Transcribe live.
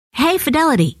Hey,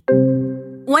 Fidelity.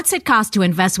 What's it cost to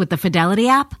invest with the Fidelity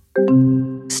app?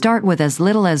 Start with as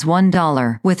little as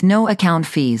 $1 with no account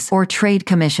fees or trade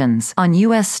commissions on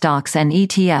U.S. stocks and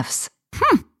ETFs.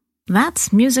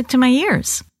 That's music to my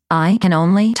ears. I can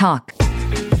only talk.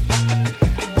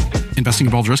 Investing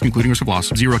involves risk, including risk of loss.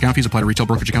 Zero account fees apply to retail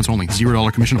brokerage accounts only.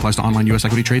 $0 commission applies to online U.S.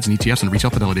 equity trades and ETFs and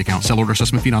retail Fidelity accounts. Sell order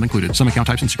assessment fee not included. Some account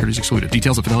types and securities excluded.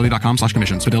 Details at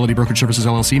fidelity.com/commissions. Fidelity Brokerage Services,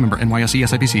 LLC, member NYSE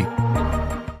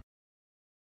SIPC.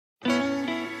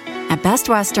 At Best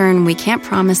Western, we can't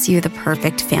promise you the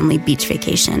perfect family beach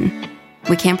vacation.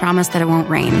 We can't promise that it won't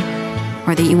rain,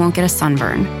 or that you won't get a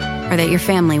sunburn, or that your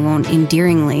family won't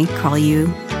endearingly call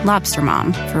you Lobster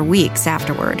Mom for weeks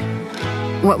afterward.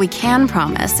 What we can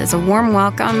promise is a warm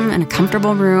welcome and a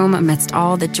comfortable room amidst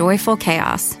all the joyful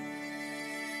chaos.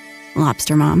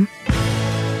 Lobster Mom.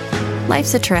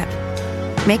 Life's a trip.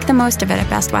 Make the most of it at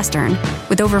Best Western,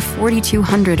 with over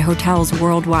 4,200 hotels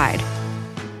worldwide.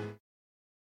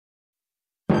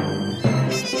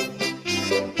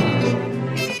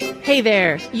 Hey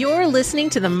there, you're listening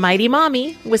to The Mighty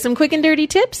Mommy with some quick and dirty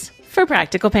tips for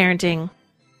practical parenting.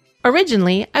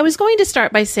 Originally, I was going to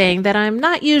start by saying that I'm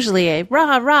not usually a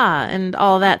rah-rah and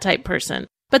all that type person,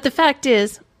 but the fact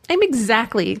is, I'm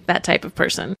exactly that type of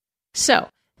person. So,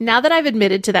 now that I've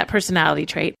admitted to that personality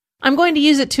trait, I'm going to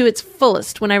use it to its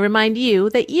fullest when I remind you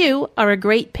that you are a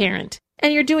great parent,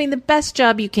 and you're doing the best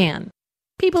job you can.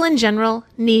 People in general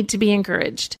need to be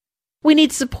encouraged. We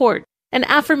need support and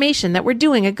affirmation that we're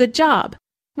doing a good job.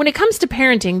 When it comes to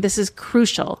parenting, this is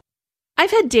crucial.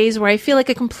 I've had days where I feel like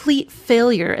a complete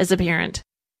failure as a parent.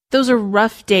 Those are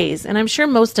rough days, and I'm sure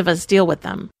most of us deal with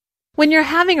them. When you're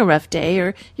having a rough day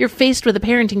or you're faced with a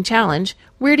parenting challenge,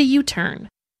 where do you turn?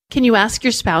 Can you ask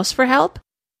your spouse for help?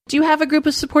 Do you have a group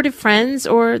of supportive friends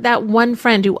or that one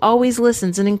friend who always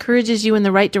listens and encourages you in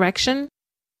the right direction?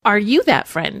 Are you that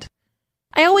friend?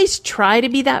 I always try to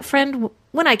be that friend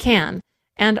when I can,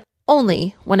 and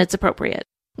only when it's appropriate.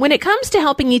 When it comes to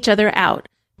helping each other out,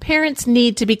 parents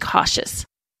need to be cautious.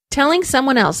 Telling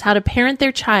someone else how to parent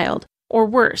their child, or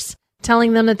worse,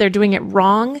 telling them that they're doing it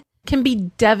wrong, can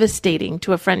be devastating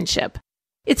to a friendship.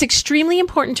 It's extremely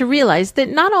important to realize that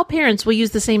not all parents will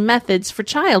use the same methods for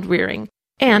child rearing,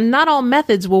 and not all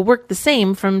methods will work the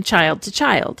same from child to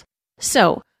child.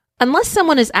 So, unless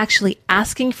someone is actually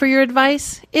asking for your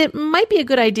advice, it might be a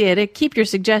good idea to keep your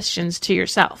suggestions to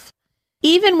yourself.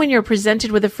 Even when you're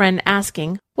presented with a friend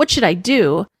asking, "What should I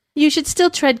do?" you should still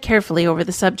tread carefully over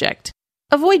the subject.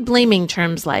 Avoid blaming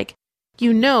terms like,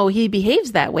 "You know he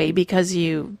behaves that way because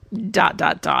you ...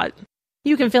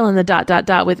 You can fill in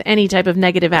the ... with any type of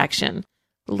negative action.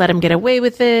 Let him get away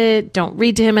with it, don't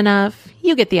read to him enough.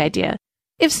 You get the idea.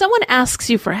 If someone asks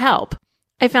you for help,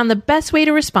 I found the best way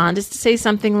to respond is to say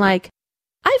something like,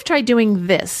 "I've tried doing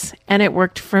this, and it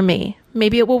worked for me.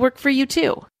 Maybe it will work for you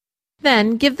too."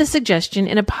 Then give the suggestion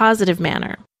in a positive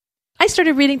manner. I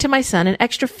started reading to my son an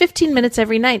extra 15 minutes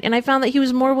every night, and I found that he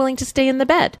was more willing to stay in the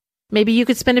bed. Maybe you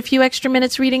could spend a few extra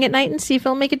minutes reading at night and see if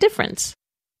it'll make a difference.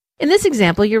 In this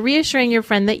example, you're reassuring your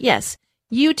friend that yes,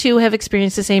 you too have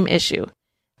experienced the same issue.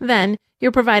 Then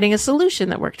you're providing a solution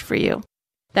that worked for you.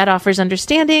 That offers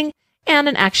understanding and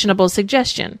an actionable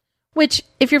suggestion, which,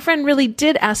 if your friend really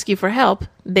did ask you for help,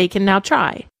 they can now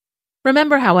try.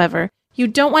 Remember, however, you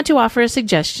don't want to offer a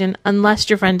suggestion unless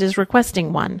your friend is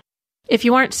requesting one. If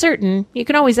you aren't certain, you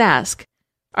can always ask,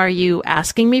 "Are you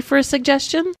asking me for a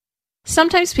suggestion?"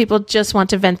 Sometimes people just want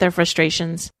to vent their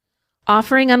frustrations.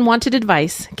 Offering unwanted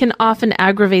advice can often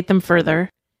aggravate them further.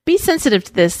 Be sensitive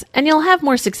to this, and you'll have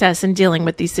more success in dealing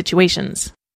with these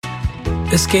situations.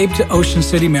 Escape to Ocean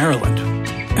City, Maryland,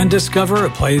 and discover a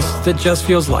place that just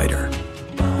feels lighter,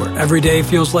 where every day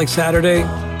feels like Saturday,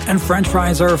 and French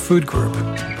fries are a food group,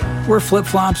 where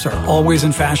flip-flops are always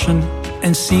in fashion,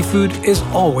 and seafood is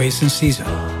always in season,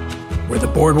 where the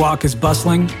boardwalk is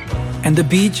bustling, and the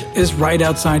beach is right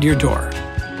outside your door,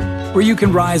 where you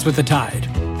can rise with the tide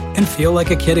and feel like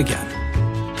a kid again.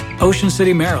 Ocean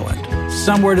City, Maryland,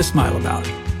 somewhere to smile about.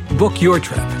 Book your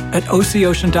trip at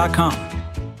OCOcean.com.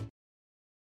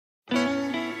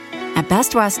 At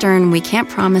Best Western, we can't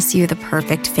promise you the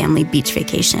perfect family beach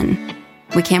vacation.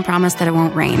 We can't promise that it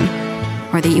won't rain,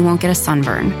 or that you won't get a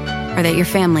sunburn, or that your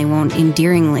family won't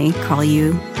endearingly call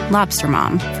you Lobster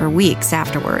Mom for weeks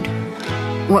afterward.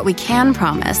 What we can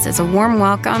promise is a warm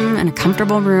welcome and a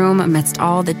comfortable room amidst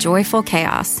all the joyful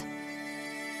chaos.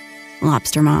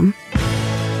 Lobster Mom.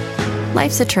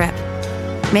 Life's a trip.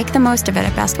 Make the most of it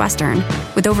at Best Western,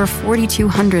 with over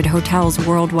 4,200 hotels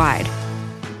worldwide.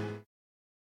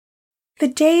 The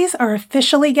days are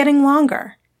officially getting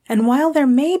longer, and while there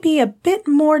may be a bit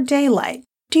more daylight,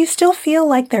 Do you still feel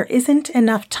like there isn't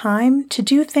enough time to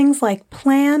do things like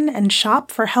plan and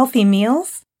shop for healthy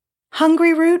meals?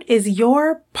 Hungryroot is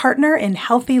your partner in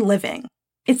healthy living.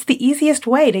 It's the easiest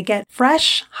way to get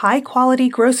fresh, high-quality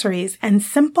groceries and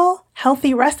simple,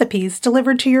 healthy recipes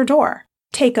delivered to your door.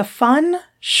 Take a fun,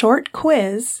 short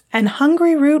quiz, and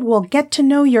Hungryroot will get to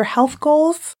know your health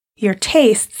goals, your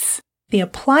tastes, the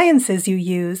appliances you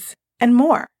use, and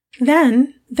more.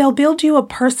 Then, they'll build you a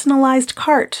personalized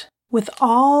cart with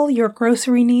all your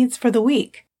grocery needs for the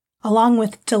week, along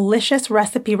with delicious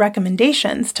recipe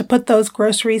recommendations to put those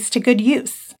groceries to good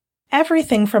use.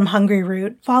 Everything from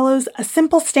Hungryroot follows a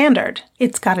simple standard.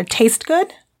 It's gotta taste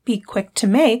good, be quick to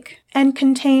make, and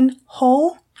contain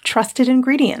whole, trusted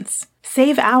ingredients.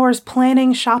 Save hours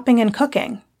planning, shopping, and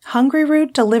cooking.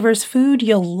 Hungryroot delivers food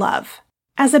you'll love.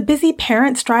 As a busy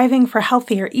parent striving for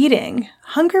healthier eating,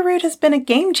 Hungryroot has been a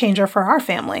game changer for our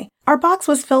family. Our box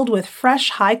was filled with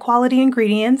fresh, high-quality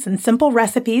ingredients and simple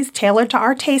recipes tailored to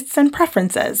our tastes and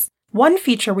preferences. One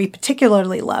feature we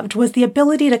particularly loved was the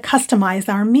ability to customize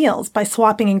our meals by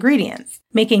swapping ingredients,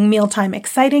 making mealtime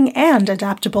exciting and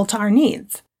adaptable to our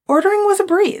needs. Ordering was a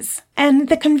breeze, and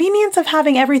the convenience of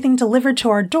having everything delivered to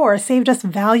our door saved us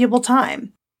valuable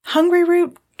time.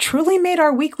 Hungryroot truly made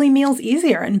our weekly meals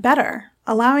easier and better,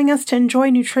 allowing us to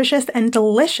enjoy nutritious and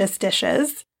delicious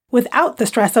dishes without the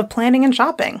stress of planning and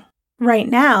shopping. Right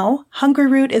now,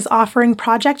 Hungryroot is offering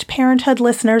Project Parenthood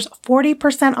listeners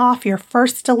 40% off your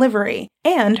first delivery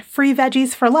and free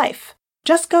veggies for life.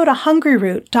 Just go to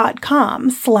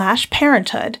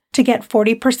hungryroot.com/parenthood to get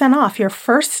 40% off your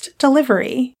first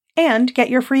delivery and get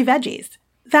your free veggies.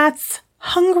 That's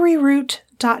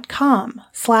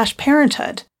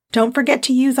hungryroot.com/parenthood. Don't forget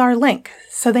to use our link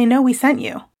so they know we sent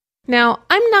you. Now,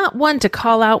 I'm not one to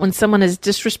call out when someone has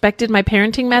disrespected my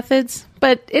parenting methods,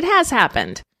 but it has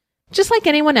happened. Just like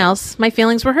anyone else, my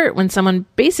feelings were hurt when someone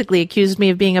basically accused me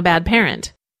of being a bad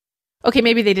parent. Okay,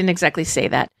 maybe they didn't exactly say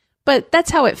that, but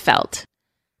that's how it felt.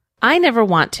 I never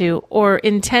want to or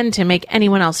intend to make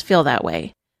anyone else feel that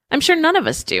way. I'm sure none of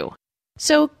us do.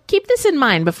 So keep this in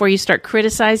mind before you start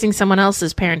criticizing someone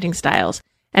else's parenting styles,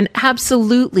 and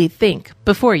absolutely think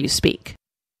before you speak.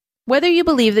 Whether you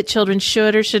believe that children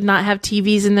should or should not have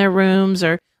TVs in their rooms,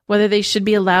 or whether they should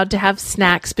be allowed to have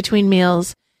snacks between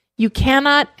meals, you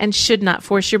cannot and should not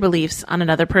force your beliefs on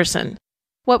another person.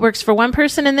 What works for one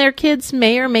person and their kids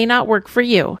may or may not work for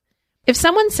you. If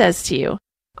someone says to you,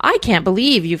 "I can't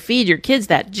believe you feed your kids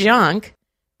that junk,"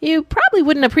 you probably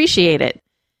wouldn't appreciate it.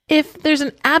 If there's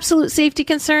an absolute safety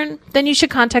concern, then you should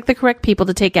contact the correct people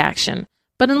to take action.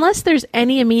 But unless there's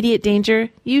any immediate danger,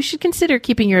 you should consider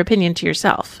keeping your opinion to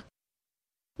yourself.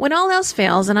 When all else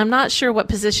fails and I'm not sure what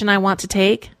position I want to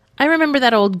take, I remember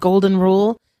that old golden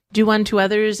rule, do unto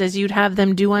others as you'd have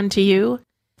them do unto you.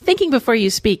 Thinking before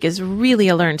you speak is really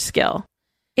a learned skill.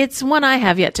 It's one I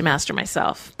have yet to master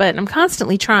myself, but I'm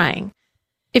constantly trying.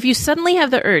 If you suddenly have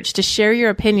the urge to share your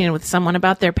opinion with someone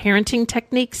about their parenting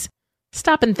techniques,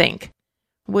 stop and think.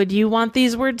 Would you want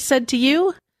these words said to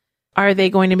you? Are they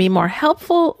going to be more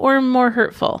helpful or more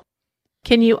hurtful?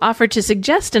 Can you offer to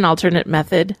suggest an alternate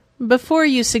method before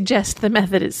you suggest the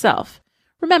method itself?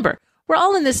 Remember, we're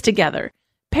all in this together.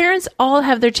 Parents all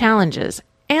have their challenges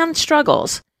and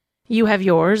struggles. You have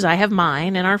yours, I have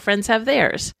mine, and our friends have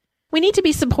theirs. We need to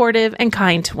be supportive and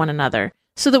kind to one another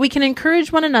so that we can encourage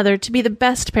one another to be the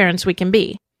best parents we can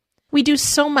be. We do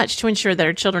so much to ensure that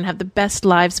our children have the best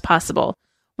lives possible.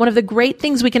 One of the great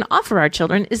things we can offer our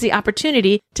children is the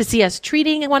opportunity to see us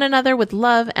treating one another with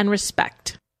love and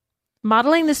respect.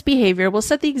 Modeling this behavior will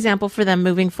set the example for them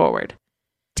moving forward.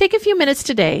 Take a few minutes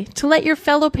today to let your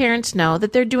fellow parents know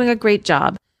that they're doing a great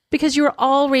job, because you are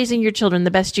all raising your children the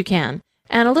best you can,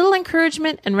 and a little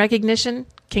encouragement and recognition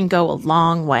can go a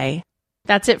long way.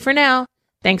 That's it for now.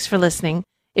 Thanks for listening.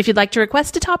 If you'd like to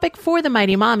request a topic for the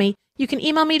Mighty Mommy, you can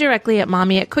email me directly at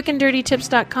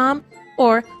mommy@quickanddirtytips.com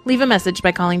or leave a message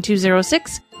by calling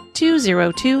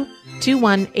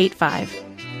 206-202-2185.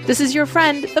 This is your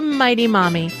friend, the Mighty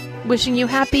Mommy, wishing you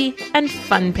happy and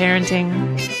fun parenting.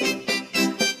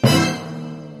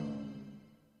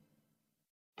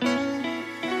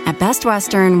 At Best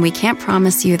Western, we can't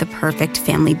promise you the perfect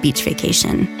family beach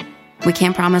vacation. We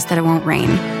can't promise that it won't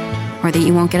rain, or that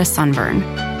you won't get a sunburn,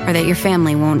 or that your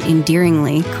family won't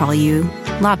endearingly call you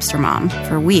Lobster Mom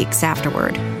for weeks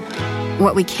afterward.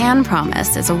 What we can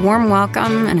promise is a warm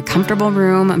welcome and a comfortable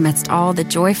room amidst all the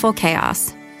joyful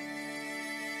chaos.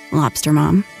 Lobster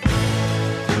Mom.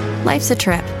 Life's a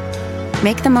trip.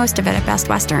 Make the most of it at Best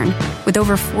Western, with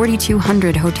over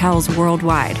 4,200 hotels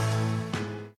worldwide.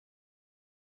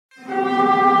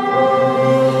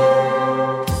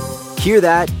 Hear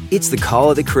that? It's the call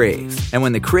of the Crave. And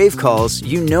when the Crave calls,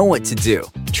 you know what to do.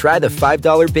 Try the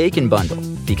 $5 Bacon Bundle,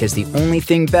 because the only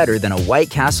thing better than a White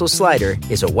Castle slider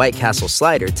is a White Castle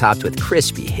slider topped with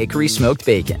crispy hickory smoked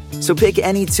bacon. So pick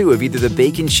any two of either the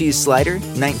Bacon Cheese Slider,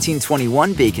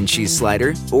 1921 Bacon Cheese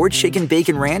Slider, or Chicken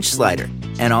Bacon Ranch Slider.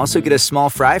 And also get a small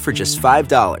fry for just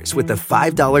 $5 with the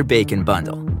 $5 Bacon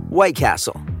Bundle. White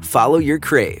Castle. Follow your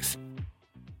Crave.